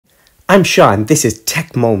I'm Shah and this is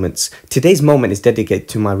Tech Moments. Today's moment is dedicated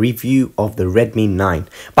to my review of the Redmi 9.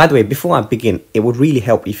 By the way, before I begin, it would really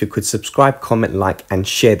help if you could subscribe, comment, like and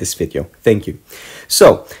share this video. Thank you.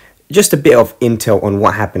 So, just a bit of intel on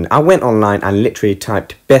what happened. I went online and literally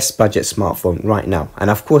typed best budget smartphone right now. And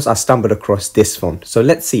of course I stumbled across this phone. So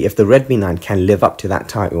let's see if the Redmi 9 can live up to that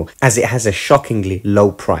title, as it has a shockingly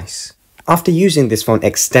low price. After using this phone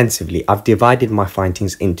extensively, I've divided my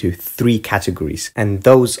findings into three categories, and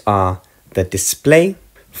those are the display,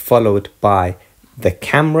 followed by the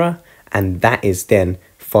camera, and that is then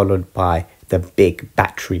followed by the big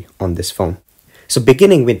battery on this phone. So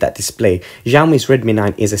beginning with that display, Xiaomi's Redmi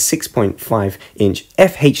 9 is a 6.5-inch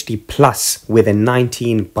FHD Plus with a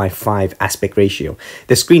 19:5 aspect ratio.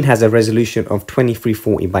 The screen has a resolution of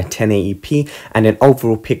 2340 by 1080p and an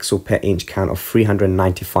overall pixel per inch count of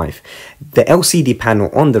 395. The LCD panel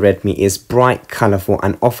on the Redmi is bright, colorful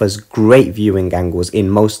and offers great viewing angles in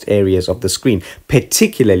most areas of the screen,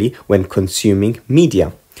 particularly when consuming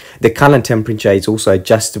media. The color temperature is also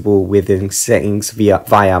adjustable within settings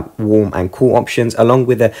via warm and cool options, along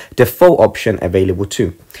with a default option available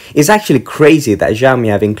too. It's actually crazy that Xiaomi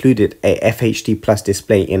have included a FHD Plus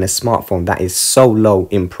display in a smartphone that is so low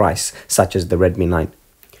in price, such as the Redmi 9.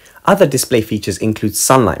 Other display features include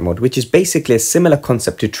sunlight mode, which is basically a similar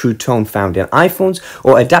concept to True Tone found in iPhones,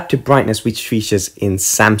 or adaptive brightness, which features in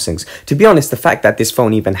Samsungs. To be honest, the fact that this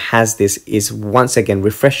phone even has this is once again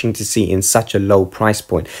refreshing to see in such a low price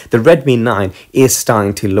point. The Redmi 9 is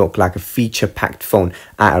starting to look like a feature-packed phone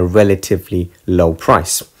at a relatively low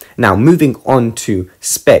price. Now, moving on to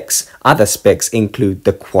specs. Other specs include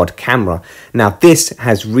the quad camera. Now, this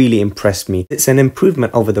has really impressed me. It's an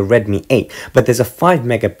improvement over the Redmi 8, but there's a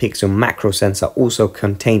 5-megapixel macro sensor also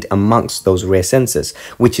contained amongst those rear sensors,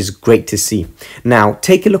 which is great to see. Now,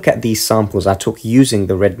 take a look at these samples I took using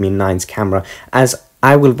the Redmi 9's camera, as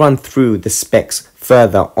I will run through the specs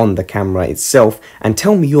further on the camera itself, and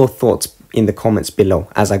tell me your thoughts in the comments below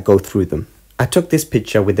as I go through them. I took this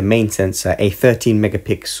picture with the main sensor, a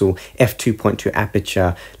 13-megapixel f2.2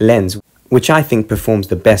 aperture lens, which I think performs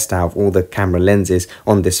the best out of all the camera lenses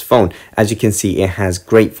on this phone. As you can see, it has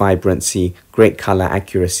great vibrancy, great color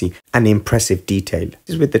accuracy and impressive detail.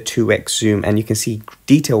 This is with the 2x zoom, and you can see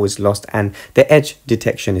detail is lost and the edge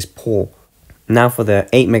detection is poor. Now for the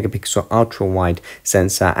 8-megapixel ultra-wide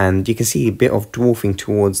sensor, and you can see a bit of dwarfing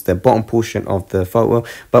towards the bottom portion of the photo,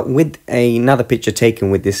 but with another picture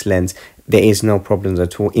taken with this lens, there is no problems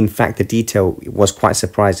at all. In fact, the detail was quite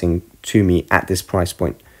surprising to me at this price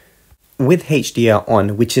point. With HDR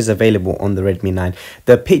on, which is available on the Redmi 9,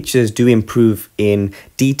 the pictures do improve in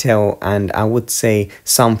detail and I would say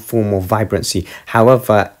some form of vibrancy.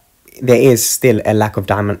 However, there is still a lack of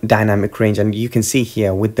dynamic range, and you can see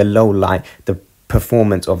here with the low light, the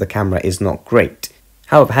performance of the camera is not great.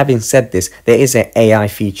 However, having said this, there is an AI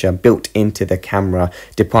feature built into the camera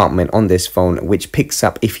department on this phone, which picks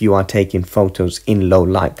up if you are taking photos in low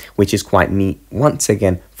light, which is quite neat once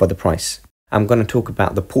again for the price. I'm going to talk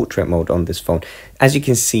about the portrait mode on this phone. As you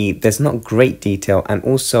can see, there's not great detail, and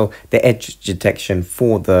also the edge detection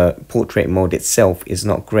for the portrait mode itself is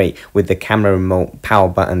not great, with the camera remote power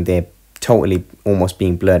button there totally almost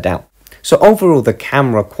being blurred out. So overall, the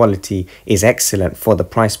camera quality is excellent for the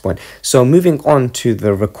price point. So moving on to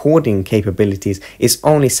the recording capabilities, it's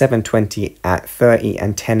only 720 at 30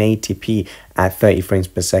 and 1080p at 30 frames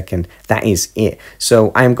per second. That is it.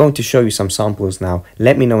 So I'm going to show you some samples now.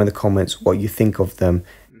 Let me know in the comments what you think of them.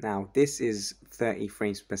 Now, this is 30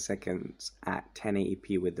 frames per second at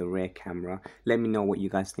 1080p with the rear camera. Let me know what you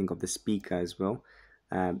guys think of the speaker as well.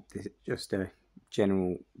 This is just a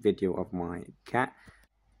general video of my cat.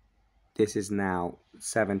 This is now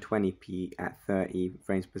 720p at 30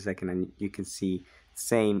 frames per second, and you can see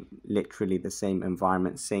literally the same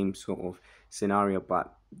environment, same sort of scenario,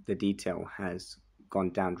 but the detail has gone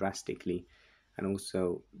down drastically, and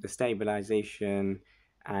also the stabilization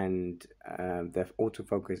and the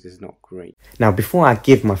autofocus is not great. Now, before I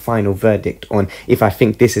give my final verdict on if I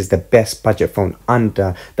think this is the best budget phone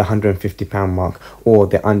under the £150 mark or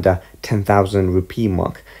the under 10,000 rupee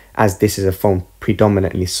mark, as this is a phone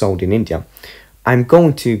predominantly sold in India, I'm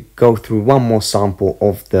going to go through one more sample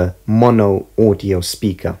of the mono audio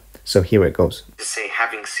speaker. So here it goes. To say,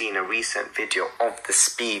 having seen a recent video of the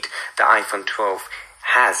speed the iPhone 12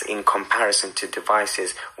 has in comparison to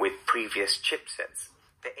devices with previous chipsets,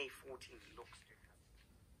 the A14 looks to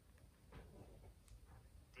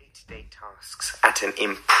have day-to-day tasks at an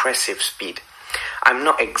impressive speed. I'm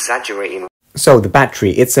not exaggerating. So the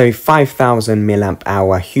battery, it's a 5000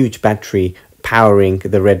 mAh huge battery powering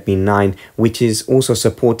the Redmi 9, which is also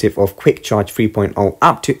supportive of quick charge 3.0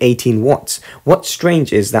 up to 18 watts. What's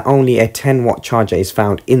strange is that only a 10-watt charger is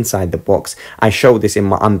found inside the box. I showed this in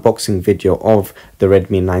my unboxing video of the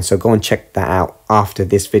Redmi 9, so go and check that out after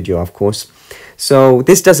this video, of course. So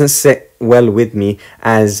this doesn't sit well with me,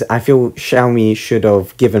 as I feel Xiaomi should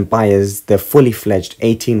have given buyers the fully fledged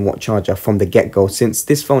 18-watt charger from the get-go, since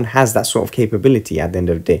this phone has that sort of capability at the end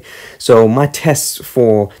of the day. So my tests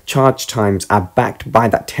for charge times are backed by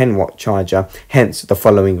that 10-watt charger, hence the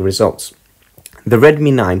following results. The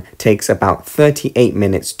Redmi 9 takes about 38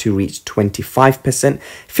 minutes to reach 25%,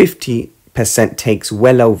 50% takes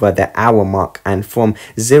well over the hour mark, and from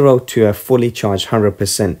 0 to a fully charged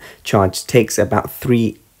 100% charge takes about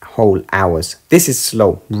 3 whole hours. This is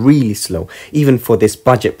slow, really slow. Even for this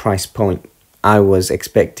budget price point, I was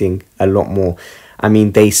expecting a lot more. I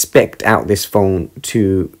mean, they spec'd out this phone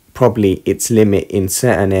to probably its limit in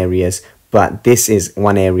certain areas, but this is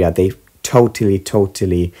one area they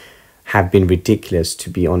totally have been ridiculous, to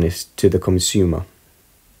be honest, to the consumer.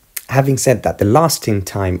 Having said that, the lasting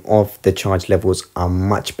time of the charge levels are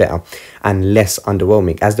much better and less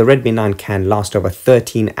underwhelming, as the Redmi 9 can last over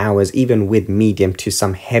 13 hours even with medium to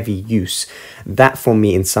some heavy use. That for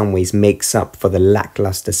me in some ways makes up for the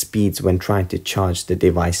lackluster speeds when trying to charge the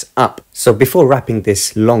device up. So before wrapping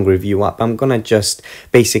this long review up, I'm gonna just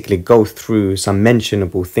basically go through some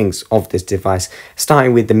mentionable things of this device,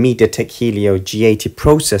 starting with the MediaTek Helio G80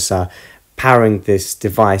 processor powering this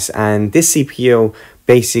device. And this CPU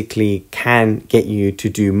basically can get you to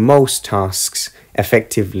do most tasks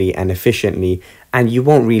effectively and efficiently, and you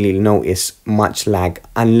won't really notice much lag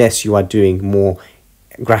unless you are doing more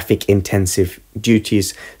graphic intensive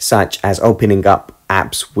duties, such as opening up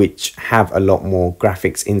apps which have a lot more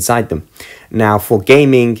graphics inside them. Now for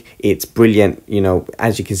gaming, it's brilliant. You know,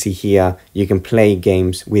 as you can see here, you can play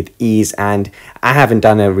games with ease, and I haven't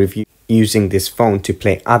done a review using this phone to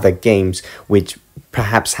play other games which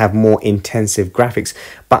perhaps have more intensive graphics,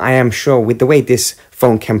 but I am sure with the way this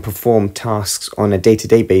phone can perform tasks on a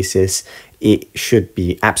day-to-day basis, it should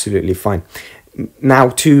be absolutely fine. Now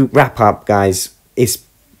to wrap up, guys, it's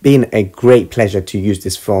been a great pleasure to use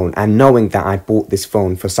this phone, and knowing that I bought this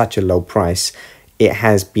phone for such a low price, it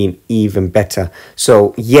has been even better.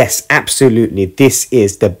 So yes, absolutely, this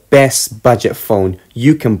is the best budget phone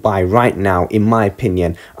you can buy right now, in my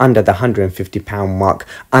opinion, under the £150 mark,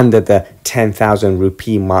 under the 10,000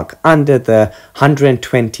 rupee mark, under the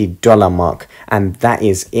 $120 mark, and that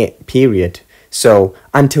is it, period. So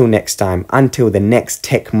until next time, until the next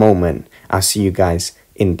tech moment, I'll see you guys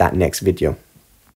in that next video.